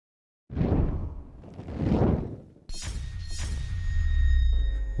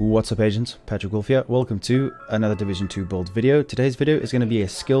What's up agents, Patrick Wolf here. Welcome to another Division 2 build video. Today's video is going to be a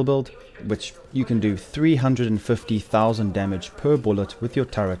skill build which you can do 350,000 damage per bullet with your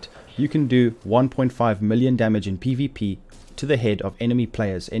turret. You can do 1.5 million damage in PvP to the head of enemy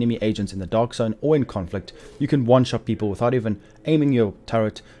players, enemy agents in the dark zone or in conflict. You can one-shot people without even aiming your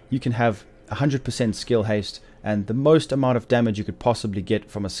turret. You can have 100% skill haste, and the most amount of damage you could possibly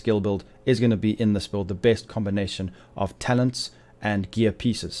get from a skill build is going to be in this build, the best combination of talents and gear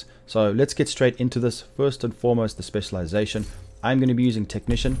pieces. So let's get straight into this. First and foremost, the specialization. I'm going to be using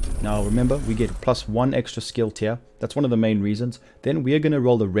technician. Now remember, we get +1 extra skill tier. That's one of the main reasons. Then we are going to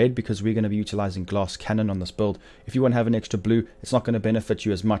roll the red because we're going to be utilizing glass cannon on this build. If you want to have an extra blue, it's not going to benefit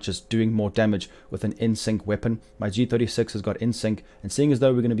you as much as doing more damage with an in-sync weapon. My G36 has got in-sync, and seeing as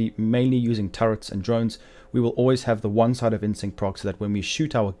though we're going to be mainly using turrets and drones, we will always have the one side of in-sync proc so that when we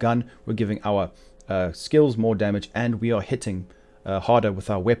shoot our gun, we're giving our skills more damage and we are hitting harder with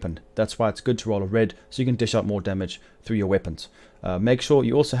our weapon. That's why it's good to roll a red, so you can dish out more damage through your weapons. Make sure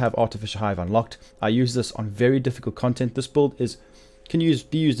you also have artificier hive unlocked. I use this on very difficult content. This build can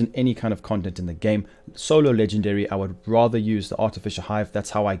be used in any kind of content in the game. Solo legendary, I would rather use the artificier hive. That's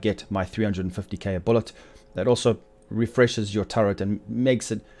how I get my 350k a bullet. That also refreshes your turret and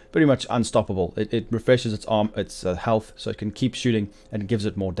makes it pretty much unstoppable. It refreshes its health, so it can keep shooting and gives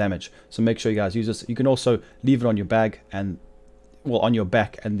it more damage. So make sure you guys use this. You can also leave it on your bag and on your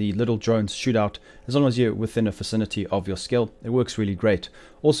back, and the little drones shoot out as long as you're within a vicinity of your skill. It works really great.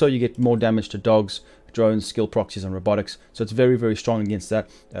 Also, you get more damage to dogs, drones, skill proxies, and robotics, so it's very, very strong against that.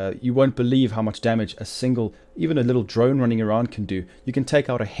 You won't believe how much damage even a little drone running around can do. You can take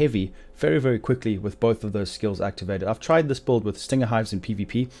out a heavy very, very quickly with both of those skills activated. I've tried this build with stinger hives in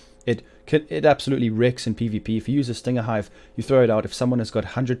PvP. It absolutely wrecks in PvP. If you use a stinger hive, you throw it out. If someone has got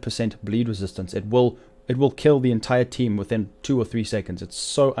 100% bleed resistance, it will kill the entire team within 2 or 3 seconds. It's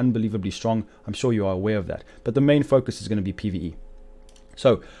so unbelievably strong. I'm sure you are aware of that. But the main focus is going to be PvE.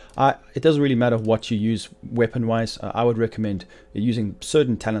 So it doesn't really matter what you use weapon-wise. I would recommend using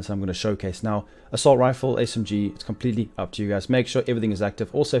certain talents I'm going to showcase now. Assault rifle, SMG, it's completely up to you guys. Make sure everything is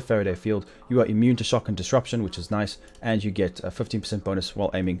active. Also Faraday field. You are immune to shock and disruption, which is nice. And you get a 15% bonus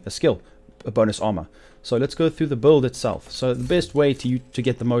while aiming a bonus armor. So let's go through the build itself. So the best way to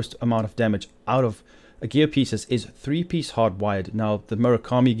get the most amount of damage out of gear pieces is 3-piece hardwired. Now the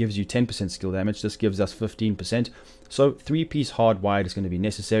Murakami gives you 10% skill damage. This gives us 15%. So 3-piece hardwired is going to be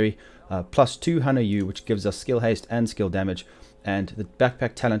necessary. +2 Hana U, which gives us skill haste and skill damage. And the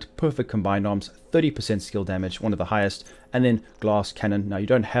backpack talent, perfect combined arms, 30% skill damage, one of the highest. And then glass cannon. Now you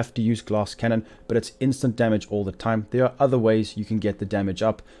don't have to use glass cannon, but it's instant damage all the time. There are other ways you can get the damage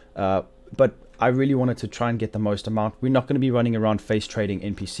up, but I really wanted to try and get the most amount. We're not going to be running around face trading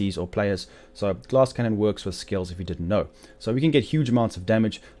NPCs or players, so glass cannon works with skills if you didn't know. So we can get huge amounts of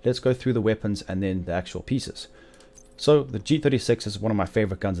damage. Let's go through the weapons and then the actual pieces. So the G36 is one of my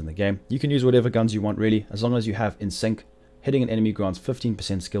favorite guns in the game. You can use whatever guns you want really, as long as you have in sync. Hitting an enemy grants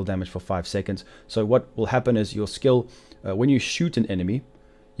 15% skill damage for 5 seconds. So what will happen is your skill, when you shoot an enemy,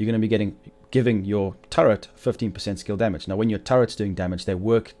 you're going to be giving your turret 15% skill damage. Now when your turret's doing damage, they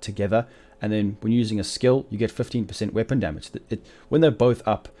work together. And then when using a skill, you get 15% weapon damage. When they're both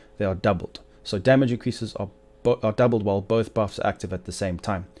up, they are doubled. So damage increases are doubled while both buffs are active at the same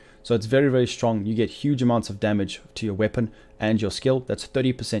time. So it's very, very strong. You get huge amounts of damage to your weapon and your skill. That's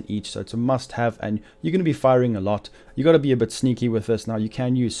 30% each, so it's a must-have, and you're going to be firing a lot. You got to be a bit sneaky with this. Now you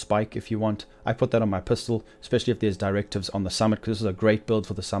can use spike if you want. I put that on my pistol, especially if there's directives on the summit, because this is a great build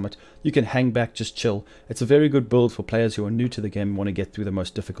for the summit. You can hang back, just chill. It's a very good build for players who are new to the game and want to get through the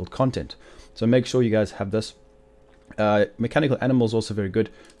most difficult content. So make sure you guys have this. Mechanical animal is also very good.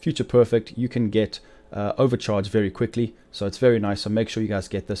 Future perfect. You can get overcharge very quickly, so it's very nice. So make sure you guys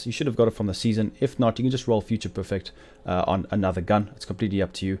get this. You should have got it from the season. If not, you can just roll future perfect on another gun. It's completely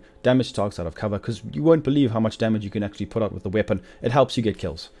up to you. Damage targets out of cover, because you won't believe how much damage you can actually put out with the weapon. It helps you get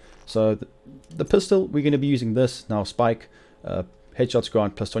kills. So the pistol, we're going to be using this now. Spike, headshots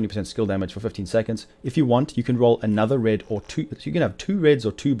grant +20% skill damage for 15 seconds. If you want, you can roll another red or 2. So you can have 2 reds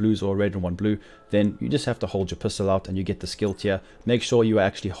or 2 blues, or a red and 1 blue. Then you just have to hold your pistol out and you get the skill tier. Make sure you are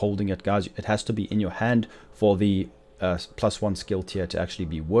actually holding it, guys. It has to be in your hand for the +1 skill tier to actually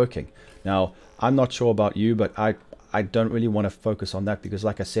be working. Now, I'm not sure about you, but I don't really want to focus on that, because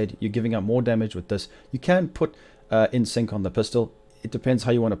like I said, you're giving up more damage with this. You can put in sync on the pistol. It depends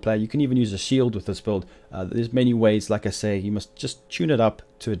how you want to play. You can even use a shield with this build. There's many ways. Like I say, you must just tune it up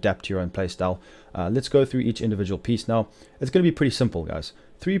to adapt to your own playstyle. Let's go through each individual piece now. It's going to be pretty simple, guys.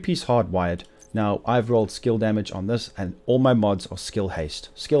 3-piece hardwired. Now I've rolled skill damage on this, and all my mods are skill haste,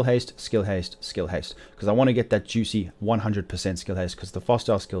 skill haste, skill haste, skill haste, because I want to get that juicy 100% skill haste, because the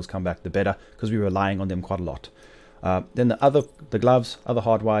faster our skills come back, the better, because we're relying on them quite a lot. Then the gloves, other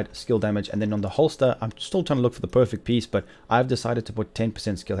hardwired, skill damage, and then on the holster, I'm still trying to look for the perfect piece, but I've decided to put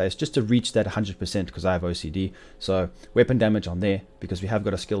 10% skill haste just to reach that 100% because I have OCD. So weapon damage on there, because we have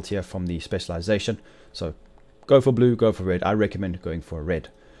got a skill tier from the specialization. So go for blue, go for red. I recommend going for a red.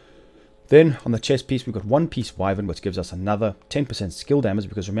 Then on the chest piece, we've got one piece Wyvern, which gives us another 10% skill damage,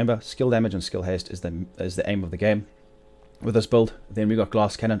 because remember, skill damage and skill haste is the aim of the game with this build. Then we got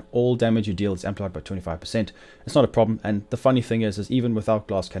glass cannon. All damage you deal is amplified by 25%. It's not a problem, and the funny thing is even without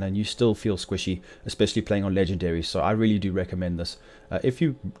glass cannon, you still feel squishy, especially playing on legendaries. So I really do recommend this. If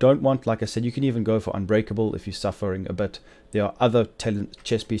you don't want, like I said, you can even go for unbreakable if you're suffering a bit. There are other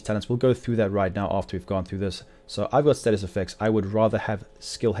chest piece talents. We'll go through that right now after we've gone through this. So I've got status effects. I would rather have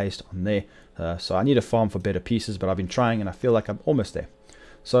skill haste on there. So I need to farm for better pieces, but I've been trying and I feel like I'm almost there.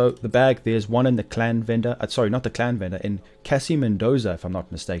 So the bag, there's one in the clan vendor, sorry, not the clan vendor, in Cassie Mendoza, if I'm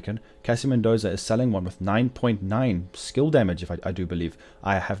not mistaken. Cassie Mendoza is selling one with 9.9 skill damage, if I do believe.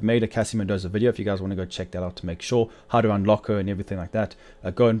 I have made a Cassie Mendoza video if you guys want to go check that out to make sure how to unlock her and everything like that.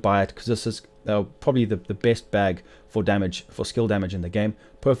 Go and buy it, because this is probably the best bag for damage, for skill damage in the game.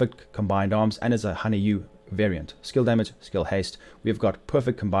 Perfect combined arms, and is a Honey variant. Skill damage, skill haste. We've got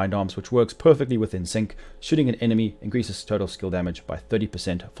perfect combined arms, which works perfectly within sync. Shooting an enemy increases total skill damage by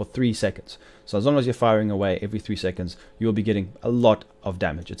 30% for 3 seconds. So as long as you're firing away every 3 seconds, you'll be getting a lot of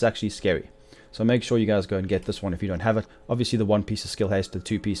damage. It's actually scary. So make sure you guys go and get this one if you don't have it. Obviously the 1 piece is skill haste, the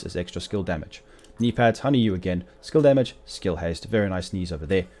 2 piece is extra skill damage. Knee pads, Honey again, skill damage, skill haste. Very nice knees over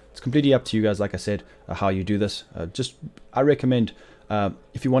there. It's completely up to you guys, like I said, how you do this. I recommend,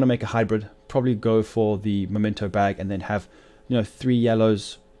 if you want to make a hybrid, probably go for the memento bag and then have 3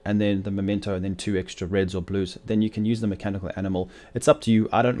 yellows and then the memento and then 2 extra reds or blues. Then you can use the mechanical animal. It's up to you.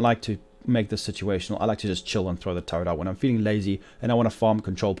 I don't like to make this situational. I like to just chill and throw the turret out when I'm feeling lazy and I want to farm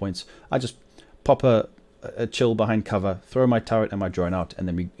control points. I just pop a chill behind cover, throw my turret and my drone out, and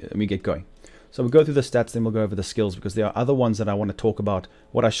then we get going. So we'll go through the stats, then we'll go over the skills, because there are other ones that I want to talk about,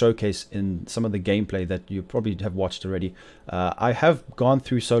 what I showcase in some of the gameplay that you probably have watched already. I have gone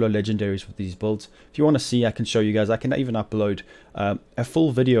through solo legendaries with these builds. If you want to see, I can show you guys. I can even upload a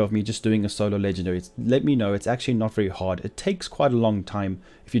full video of me just doing a solo legendary. Let me know. It's actually not very hard. It takes quite a long time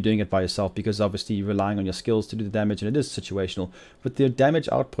if you're doing it by yourself, because obviously you're relying on your skills to do the damage, and it is situational. But the damage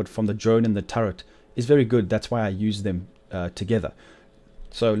output from the drone and the turret is very good. That's why I use them together.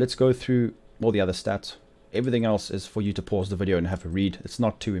 So let's go through all the other stats. Everything else is for you to pause the video and have a read. It's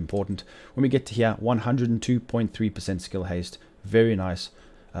not too important. When we get to here, 102.3% skill haste. Very nice.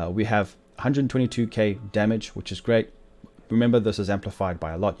 We have 122k damage, which is great. Remember, this is amplified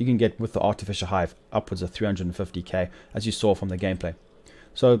by a lot. You can get, with the artificier hive, upwards of 350k, as you saw from the gameplay.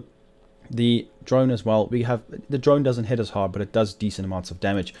 So the drone as well, the drone doesn't hit as hard, but it does decent amounts of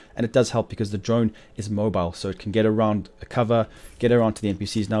damage, and it does help because the drone is mobile, so it can get around a cover, get around to the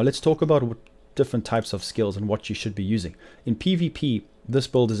NPCs. Now let's talk about what different types of skills and what you should be using. In PvP, this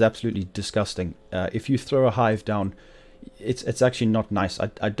build is absolutely disgusting. If you throw a hive down, it's actually not nice.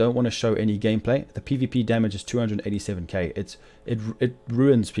 I don't want to show any gameplay. The PvP damage is 287k. It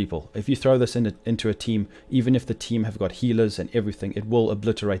ruins people. If you throw this into a team, even if the team have got healers and everything, it will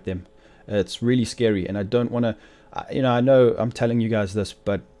obliterate them. It's really scary, and I don't want to, I know I'm telling you guys this,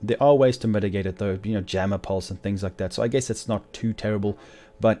 but there are ways to mitigate it though, jammer pulse and things like that. So I guess it's not too terrible,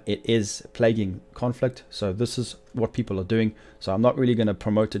 but it is plaguing conflict. So this is what people are doing. So I'm not really going to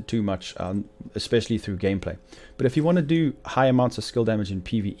promote it too much, especially through gameplay. But if you want to do high amounts of skill damage in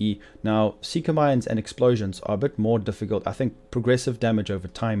PvE, now seeker mines and explosions are a bit more difficult. I think progressive damage over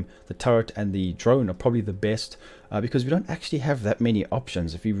time, the turret and the drone are probably the best, because we don't actually have that many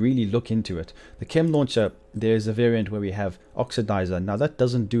options if you really look into it. The chem launcher, there's a variant where we have oxidizer. Now that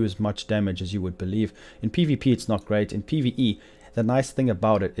doesn't do as much damage as you would believe. In PvP it's not great. In PvE, the nice thing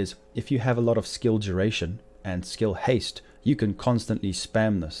about it is if you have a lot of skill duration and skill haste, you can constantly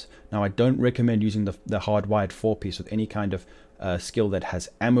spam this. Now I don't recommend using the hardwired 4-piece with any kind of skill that has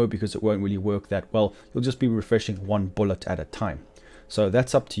ammo, because it won't really work that well. You'll just be refreshing 1 bullet at a time. So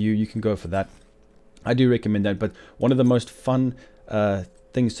that's up to you. You can go for that. I do recommend that, but one of the most fun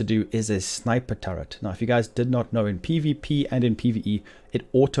things to do is a sniper turret. Now if you guys did not know, in PvP and in PvE, it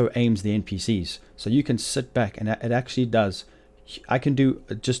auto aims the NPCs. So you can sit back and it actually does. I can do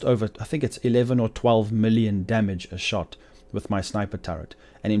just over, I think it's 11 or 12 million damage a shot with my sniper turret.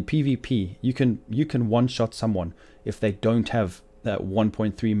 And in PvP, you can one-shot someone if they don't have that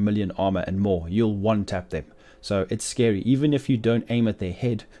 1.3 million armor and more. You'll one-tap them. So it's scary, even if you don't aim at their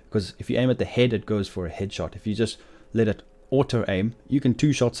head, because if you aim at the head, it goes for a headshot. If you just let it auto aim, you can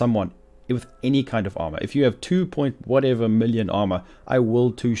two-shot someone with any kind of armor. If you have 2 point whatever million armor, I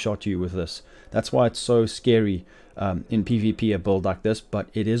will two-shot you with this. That's why it's so scary in PvP, a build like this, but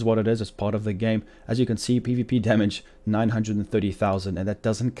it is what it is. It's part of the game. As you can see, PvP damage 930,000, and that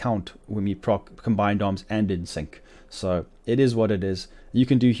doesn't count when we proc combined arms and in sync. So it is what it is. You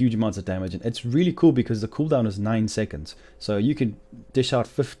can do huge amounts of damage, and it's really cool because the cooldown is 9 seconds. So you can dish out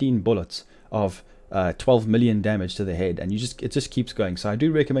 15 bullets of 12 million damage to the head, and it just keeps going. So I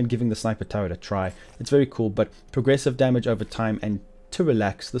do recommend giving the sniper turret a try. It's very cool, but progressive damage over time, and to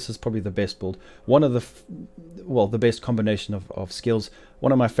relax, this is probably the best build. One of the best combination of skills.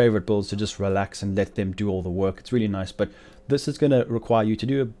 One of my favorite builds to just relax and let them do all the work. It's really nice, but this is going to require you to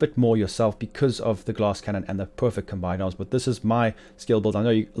do a bit more yourself because of the glass cannon and the perfect combined arms. But this is my skill build. I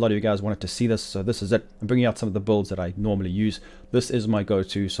know a lot of you guys wanted to see this, so this is it. I'm bringing out some of the builds that I normally use. This is my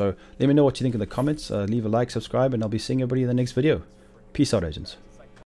go-to, so let me know what you think in the comments. Leave a like, subscribe, and I'll be seeing everybody in the next video. Peace out, agents.